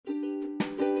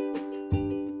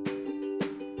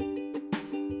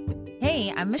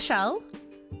Hey, I'm Michelle.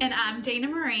 And I'm Dana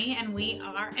Marie, and we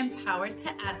are Empowered to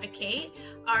Advocate.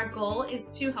 Our goal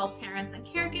is to help parents and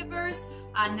caregivers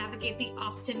navigate the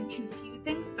often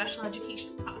confusing special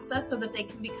education process so that they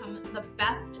can become the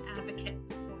best advocates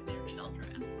for their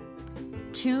children.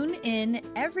 Tune in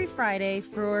every Friday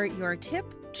for your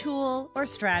tip, tool, or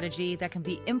strategy that can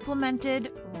be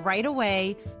implemented right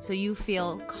away so you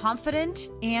feel confident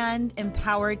and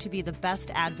empowered to be the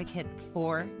best advocate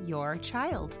for your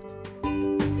child.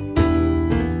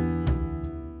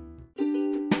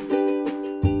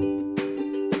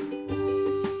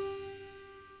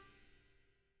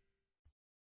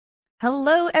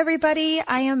 Hello, everybody.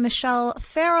 I am Michelle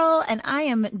Farrell, and I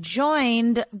am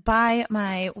joined by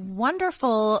my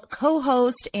wonderful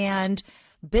co-host and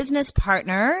business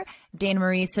partner, Dana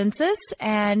Marie Cincis,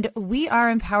 and we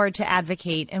are Empowered to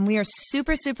Advocate, and we are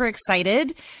super, super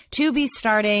excited to be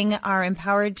starting our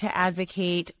Empowered to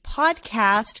Advocate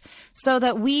podcast so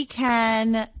that we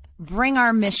can bring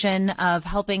our mission of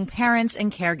helping parents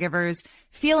and caregivers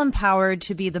feel empowered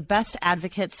to be the best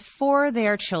advocates for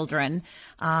their children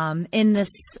in this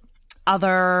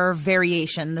other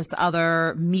variation, this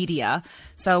other media.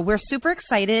 So we're super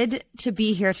excited to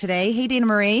be here today. Hey, Dana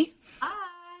Marie. Hi.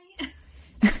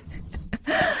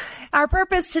 Our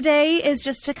purpose today is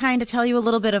just to kind of tell you a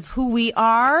little bit of who we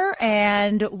are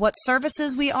and what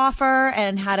services we offer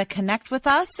and how to connect with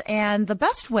us, and the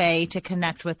best way to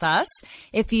connect with us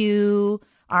if you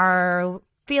are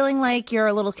feeling like you're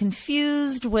a little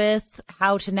confused with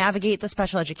how to navigate the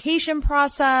special education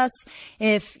process.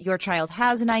 If your child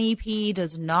has an IEP,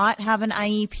 does not have an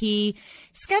IEP,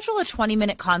 schedule a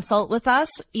 20-minute consult with us,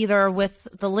 either with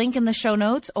the link in the show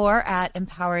notes or at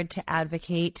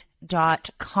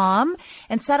empoweredtoadvocate.com,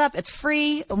 and set up. It's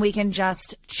free, and we can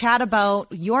just chat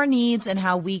about your needs and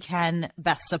how we can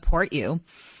best support you.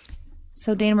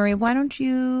 So, Dana Marie, why don't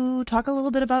you talk a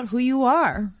little bit about who you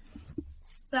are?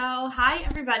 So, hi,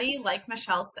 everybody. Like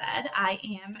Michelle said, I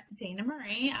am Dana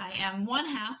Marie. I am one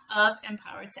half of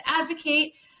Empowered to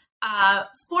Advocate,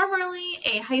 formerly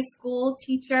a high school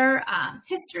teacher,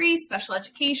 history, special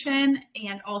education,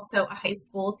 and also a high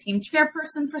school team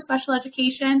chairperson for special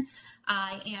education.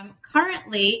 I am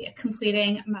currently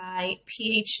completing my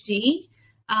PhD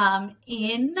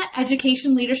in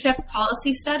education leadership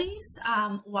policy studies,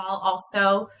 while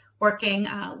also working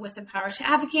with Empowered to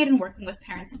Advocate and working with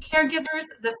parents and caregivers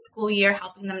this school year,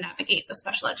 helping them navigate the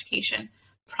special education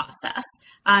process.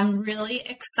 I'm really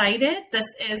excited. This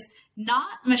is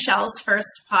not Michelle's first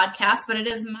podcast, but it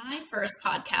is my first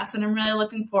podcast, and I'm really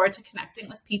looking forward to connecting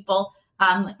with people,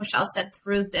 like Michelle said,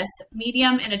 through this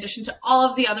medium, in addition to all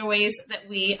of the other ways that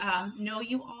we know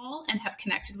you all and have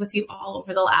connected with you all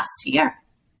over the last year.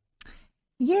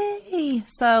 Yay!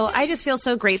 So I just feel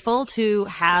so grateful to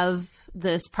have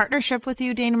this partnership with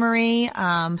you, Dana Marie,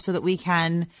 so that we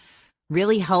can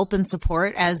really help and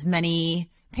support as many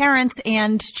parents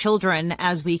and children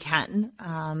as we can.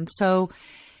 So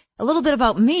a little bit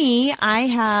about me. I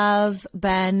have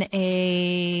been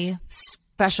a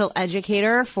special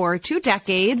educator for 2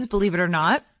 decades, believe it or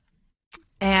not.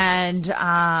 And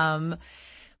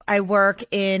I work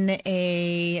in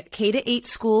a K-8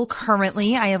 school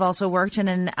currently. I have also worked in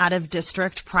an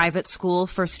out-of-district private school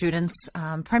for students,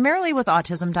 primarily with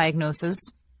autism diagnosis.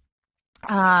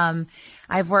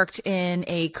 I've worked in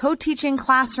a co-teaching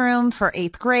classroom for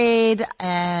 8th grade,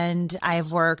 and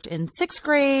I've worked in 6th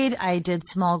grade. I did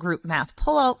small group math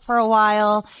pullout for a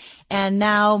while. And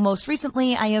now, most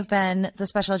recently, I have been the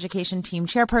special education team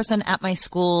chairperson at my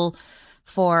school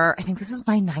for, I think this is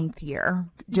my 9th year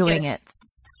doing it.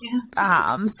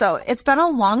 Yeah. So it's been a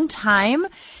long time.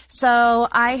 So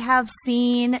I have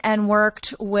seen and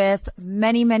worked with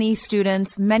many, many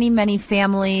students, many, many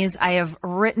families. I have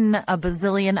written a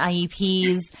bazillion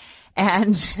IEPs,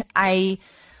 and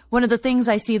one of the things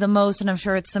I see the most, and I'm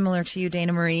sure it's similar to you,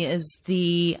 Dana Marie, is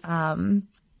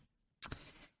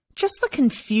just the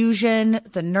confusion,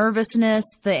 the nervousness,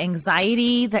 the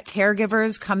anxiety that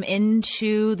caregivers come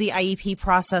into the IEP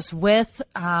process with,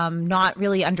 not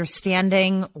really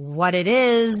understanding what it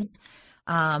is,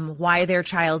 why their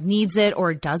child needs it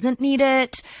or doesn't need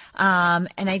it. And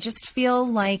I just feel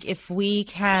like if we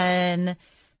can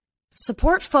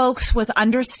support folks with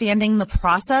understanding the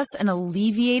process and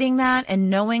alleviating that, and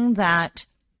knowing that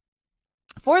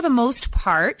for the most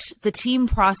part, the team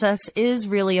process is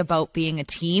really about being a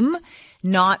team,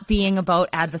 not being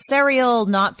about adversarial,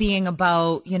 not being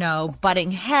about,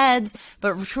 butting heads,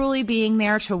 but truly being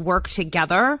there to work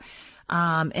together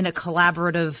in a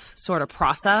collaborative sort of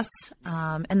process.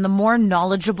 And the more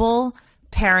knowledgeable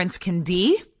parents can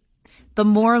be, the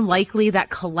more likely that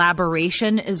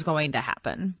collaboration is going to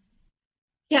happen.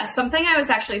 Yeah, something I was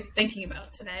actually thinking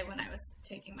about today when I was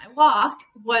taking my walk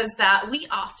was that we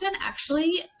often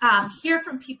actually hear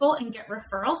from people and get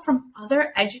referrals from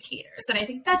other educators. And I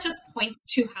think that just points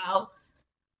to how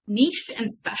niche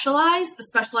and specialized the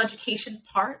special education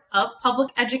part of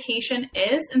public education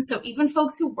is. And so even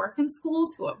folks who work in schools,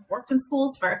 who have worked in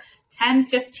schools for 10,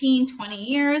 15, 20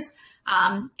 years,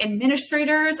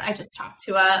 administrators, I just talked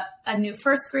to a new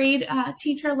first grade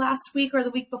teacher last week or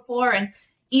the week before, and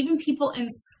even people in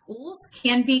schools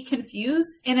can be confused,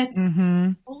 and it's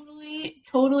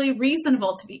totally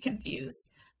reasonable to be confused.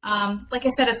 Like I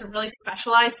said, it's a really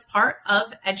specialized part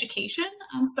of education,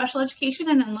 special education.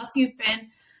 And unless you've been,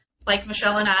 like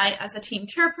Michelle and I, as a team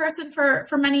chairperson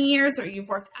for many years, or you've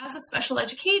worked as a special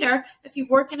educator, if you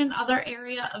work in another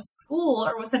area of school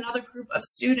or with another group of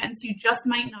students, you just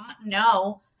might not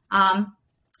know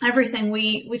everything.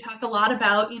 We talk a lot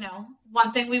about,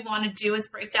 one thing we want to do is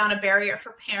break down a barrier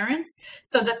for parents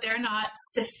so that they're not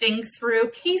sifting through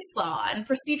case law and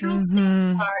procedural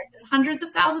safeguards and hundreds of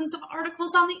thousands of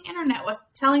articles on the internet with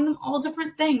telling them all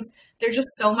different things. There's just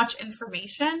so much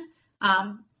information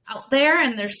out there,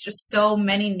 and there's just so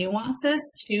many nuances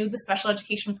to the special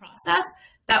education process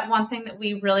that one thing that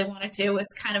we really want to do is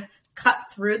kind of cut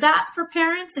through that for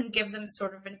parents and give them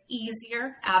sort of an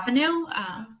easier avenue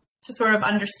to sort of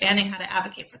understanding how to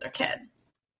advocate for their kid.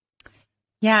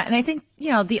 Yeah. And I think,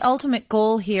 the ultimate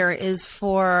goal here is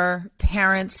for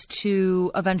parents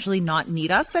to eventually not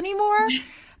need us anymore,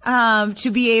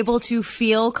 to be able to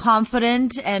feel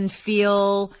confident and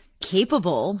feel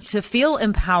capable, to feel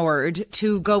empowered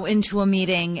to go into a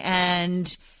meeting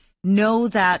and know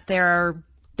that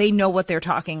they know what they're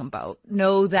talking about,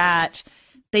 know that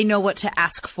they know what to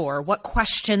ask for, what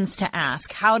questions to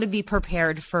ask, how to be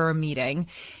prepared for a meeting.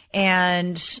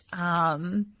 And,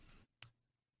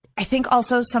 I think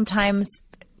also sometimes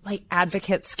like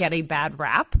advocates get a bad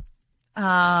rap.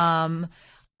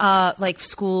 Like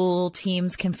school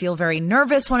teams can feel very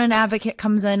nervous when an advocate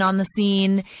comes in on the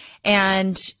scene.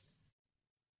 And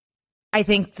I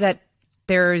think that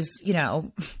there's,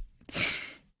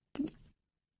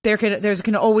 there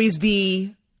can always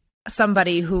be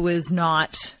somebody who is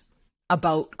not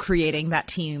about creating that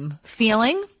team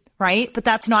feeling, right? But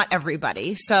that's not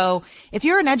everybody. So if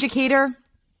you're an educator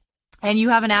and you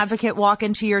have an advocate walk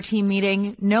into your team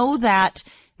meeting, know that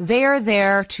they're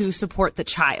there to support the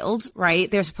child, right?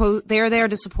 They're there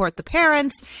to support the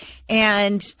parents,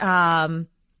 and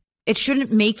it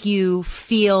shouldn't make you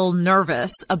feel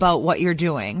nervous about what you're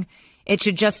doing. It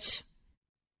should just,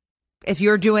 if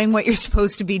you're doing what you're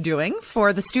supposed to be doing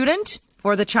for the student,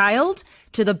 for the child,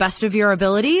 to the best of your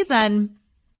ability, then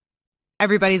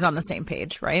everybody's on the same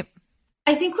page, right?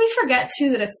 I think we forget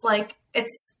too that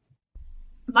it's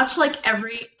much like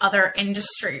every other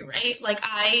industry, right? Like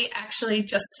I actually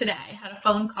just today had a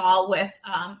phone call with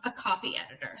a copy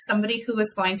editor, somebody who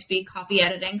is going to be copy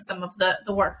editing some of the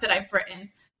work that I've written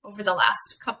over the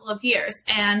last couple of years.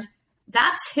 And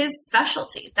that's his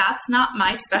specialty. That's not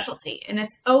my specialty. And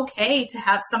it's okay to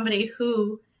have somebody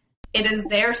who it is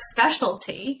their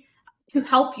specialty to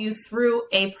help you through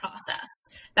a process.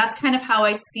 That's kind of how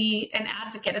I see an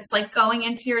advocate. It's like going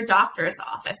into your doctor's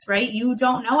office, right? You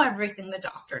don't know everything the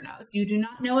doctor knows. You do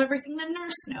not know everything the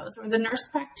nurse knows, or the nurse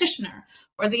practitioner,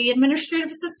 or the administrative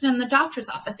assistant in the doctor's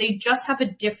office. They just have a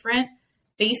different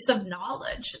base of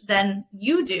knowledge than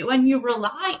you do, and you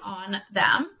rely on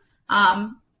them,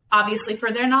 obviously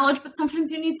for their knowledge, but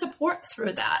sometimes you need support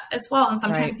through that as well. And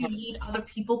sometimes you need other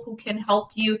people who can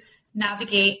help you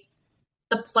navigate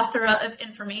the plethora of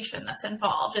information that's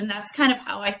involved. And that's kind of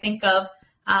how I think of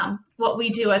what we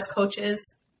do as coaches,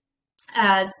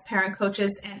 as parent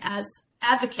coaches, and as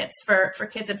advocates for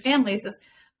kids and families is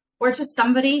we're just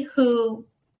somebody who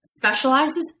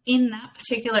specializes in that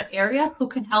particular area, who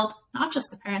can help not just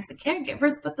the parents and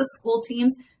caregivers, but the school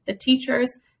teams, the teachers,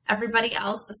 everybody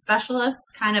else, the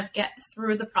specialists kind of get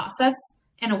through the process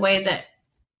in a way that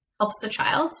helps the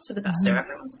child to the best of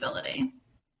everyone's ability.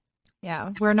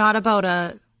 Yeah, we're not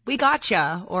about we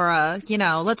gotcha or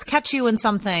let's catch you in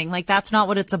something. Like that's not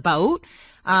what it's about.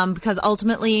 Because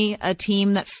ultimately a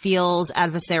team that feels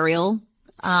adversarial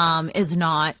is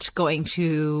not going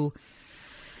to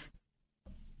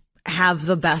have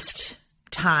the best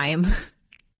time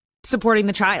supporting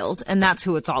the child. And that's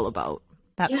who it's all about.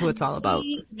 That's who it's all about.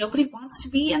 Nobody wants to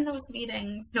be in those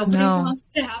meetings. Nobody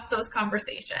wants to have those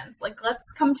conversations. Like, let's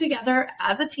come together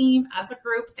as a team, as a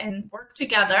group, and work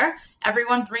together.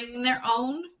 Everyone bringing their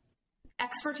own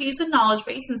expertise and knowledge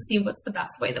base and see what's the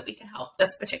best way that we can help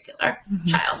this particular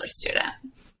child or student.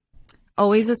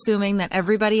 Always assuming that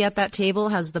everybody at that table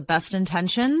has the best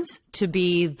intentions to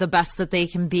be the best that they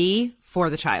can be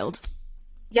for the child.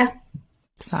 Yeah.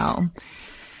 So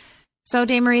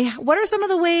Daymarie, what are some of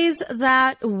the ways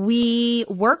that we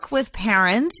work with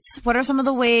parents? What are some of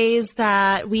the ways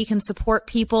that we can support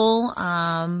people?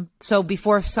 So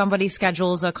before somebody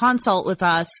schedules a consult with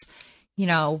us,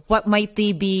 what might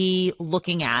they be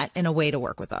looking at in a way to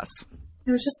work with us?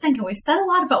 I was just thinking, we've said a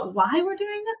lot about why we're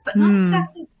doing this, but not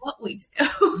exactly what we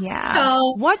do. Yeah.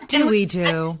 So, what do we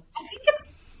do? I think it's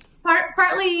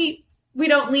partly we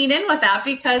don't lean in with that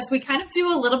because we kind of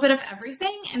do a little bit of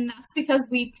everything. And that's because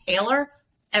we tailor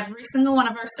every single one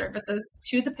of our services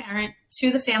to the parent, to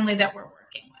the family that we're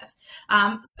working with.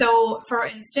 So for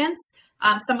instance,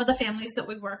 some of the families that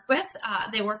we work with,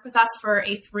 they work with us for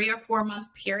a 3 or 4 month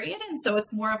period. And so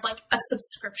it's more of like a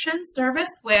subscription service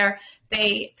where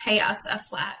they pay us a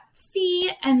flat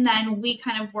fee and then we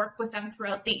kind of work with them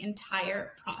throughout the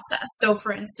entire process. So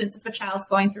for instance, if a child's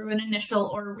going through an initial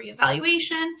or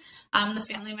reevaluation, the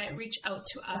family might reach out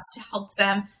to us to help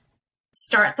them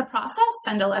start the process,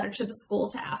 send a letter to the school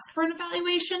to ask for an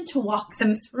evaluation, to walk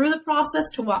them through the process,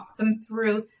 to walk them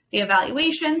through the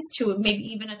evaluations, to maybe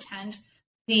even attend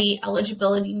the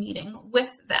eligibility meeting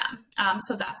with them.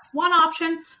 So that's one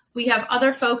option. We have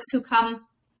other folks who come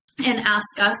and ask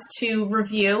us to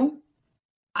review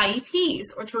IEPs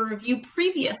or to review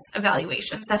previous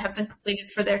evaluations that have been completed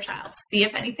for their child to see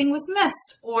if anything was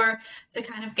missed or to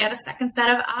kind of get a second set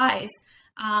of eyes.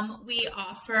 We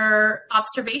offer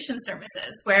observation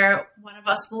services where one of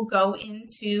us will go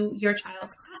into your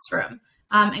child's classroom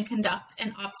and conduct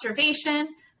an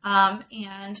observation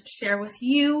and share with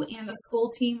you and the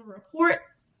school team a report.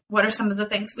 What are some of the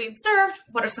things we observed?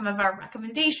 What are some of our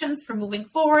recommendations for moving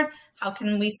forward? How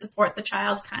can we support the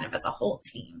child kind of as a whole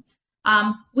team?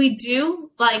 We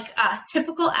do, like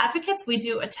typical advocates, we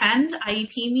do attend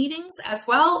IEP meetings as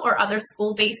well or other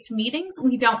school-based meetings.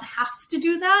 We don't have to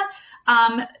do that.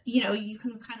 You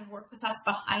can kind of work with us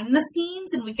behind the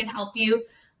scenes and we can help you,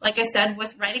 like I said,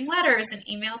 with writing letters and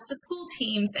emails to school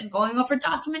teams and going over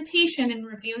documentation and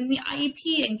reviewing the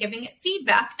IEP and giving it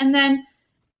feedback. And then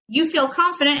you feel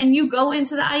confident and you go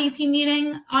into the IEP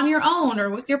meeting on your own or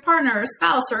with your partner or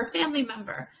spouse or a family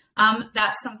member.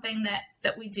 That's something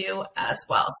that we do as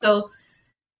well. So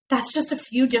that's just a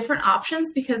few different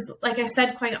options because, like I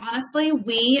said, quite honestly,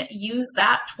 we use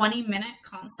that 20-minute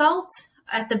consult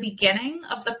at the beginning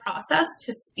of the process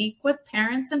to speak with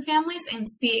parents and families and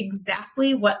see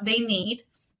exactly what they need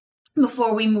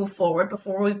before we move forward,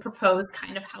 before we propose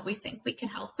kind of how we think we can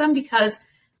help them, because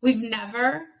we've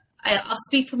never, I'll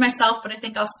speak for myself, but I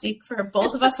think I'll speak for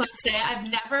both of us when I say I've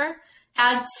never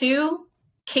had 2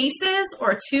 cases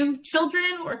or 2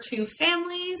 children or 2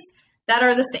 families that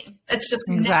are the same. It's just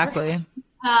exactly.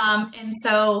 And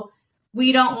so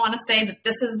we don't want to say that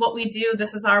this is what we do.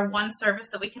 This is our one service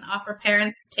that we can offer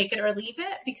parents, take it or leave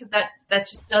it, because that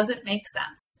just doesn't make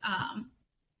sense.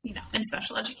 In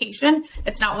special education,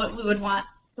 it's not what we would want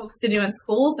folks to do in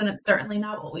schools. And it's certainly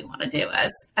not what we want to do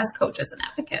as coaches and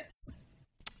advocates.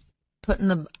 Putting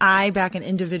the I back in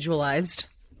individualized.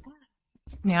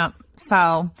 Yeah. So,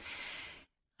 all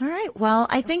right. Well,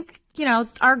 I think,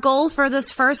 our goal for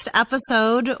this first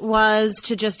episode was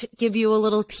to just give you a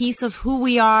little piece of who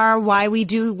we are, why we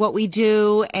do what we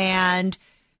do, and,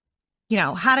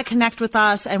 how to connect with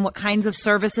us and what kinds of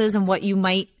services and what you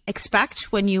might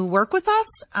expect when you work with us.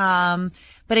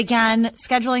 But again,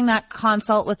 scheduling that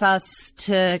consult with us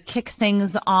to kick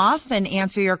things off and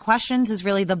answer your questions is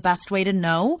really the best way to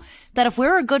know that if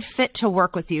we're a good fit to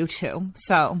work with you too.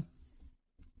 So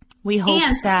we hope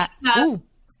that...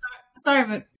 Sorry,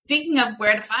 but speaking of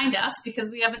where to find us, because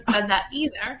we haven't said that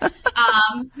either,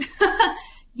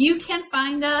 you can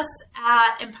find us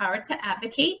at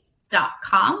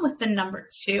empoweredtoadvocate.com with the number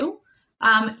 2.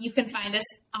 You can find us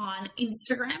on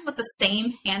Instagram with the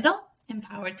same handle,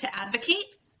 Empowered to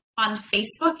Advocate, on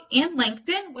Facebook and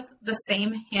LinkedIn with the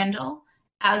same handle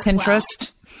as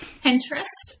Pinterest. well. Pinterest,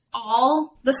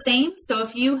 all the same. So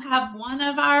if you have one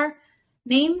of our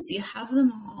names, you have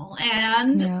them all.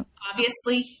 And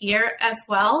obviously here as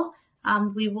well,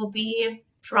 we will be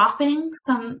dropping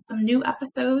some new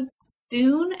episodes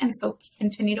soon. And so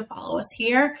continue to follow us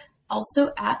here,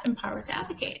 also at Empowered to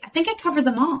Advocate. I think I covered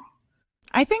them all.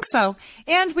 I think so.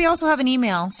 And we also have an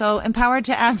email. So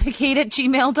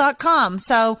empoweredtoadvocate@gmail.com.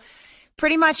 So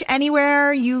pretty much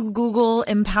anywhere you Google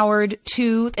empowered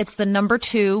to, it's the number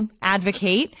 2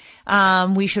 advocate.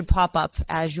 We should pop up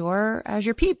as your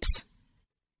peeps.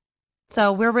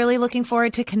 So we're really looking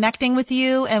forward to connecting with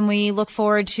you, and we look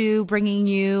forward to bringing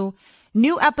you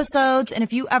new episodes. And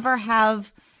if you ever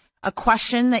have a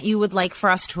question that you would like for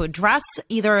us to address,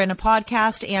 either in a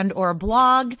podcast and or a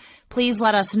blog, please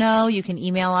let us know. You can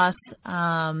email us,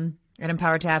 at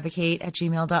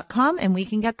empoweredtoadvocate@gmail.com, and we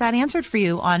can get that answered for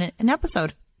you on an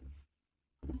episode.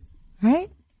 All right.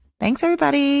 Thanks,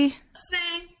 everybody.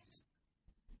 Listening.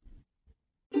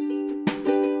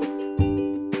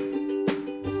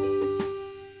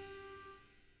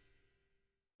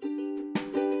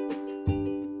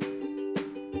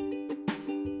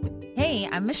 Hey,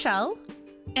 I'm Michelle.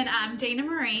 And I'm Dana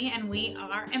Marie, and we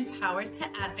are Empowered to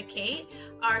Advocate.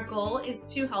 Our goal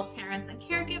is to help parents and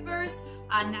caregivers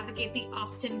navigate the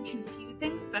often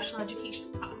confusing special education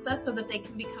process so that they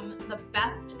can become the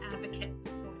best advocates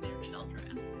for their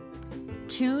children.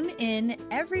 Tune in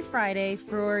every Friday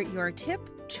for your tip,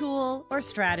 tool, or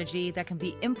strategy that can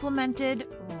be implemented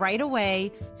right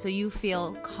away so you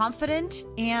feel confident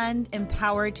and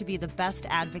empowered to be the best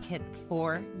advocate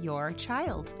for your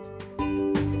child.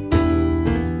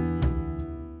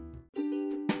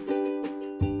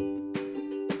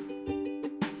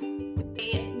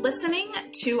 Listening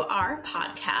to our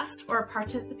podcast or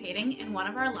participating in one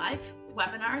of our live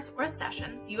webinars or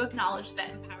sessions, you acknowledge that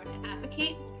Empowered to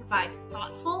Advocate will provide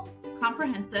thoughtful,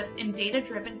 comprehensive, and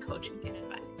data-driven coaching and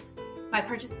advice. By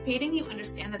participating, you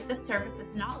understand that this service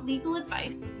is not legal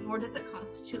advice, nor does it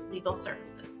constitute legal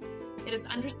services. It is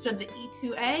understood that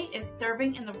E2A is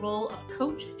serving in the role of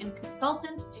coach and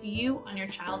consultant to you on your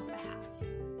child's behalf.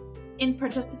 In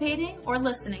participating or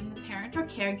listening, the parent or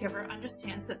caregiver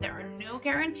understands that there are no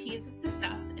guarantees of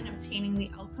success in obtaining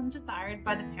the outcome desired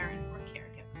by the parent or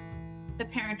caregiver. The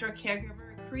parent or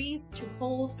caregiver agrees to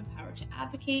hold Empowered to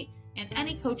Advocate and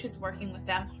any coaches working with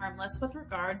them harmless with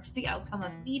regard to the outcome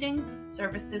of meetings,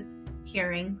 services,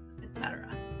 hearings, etc.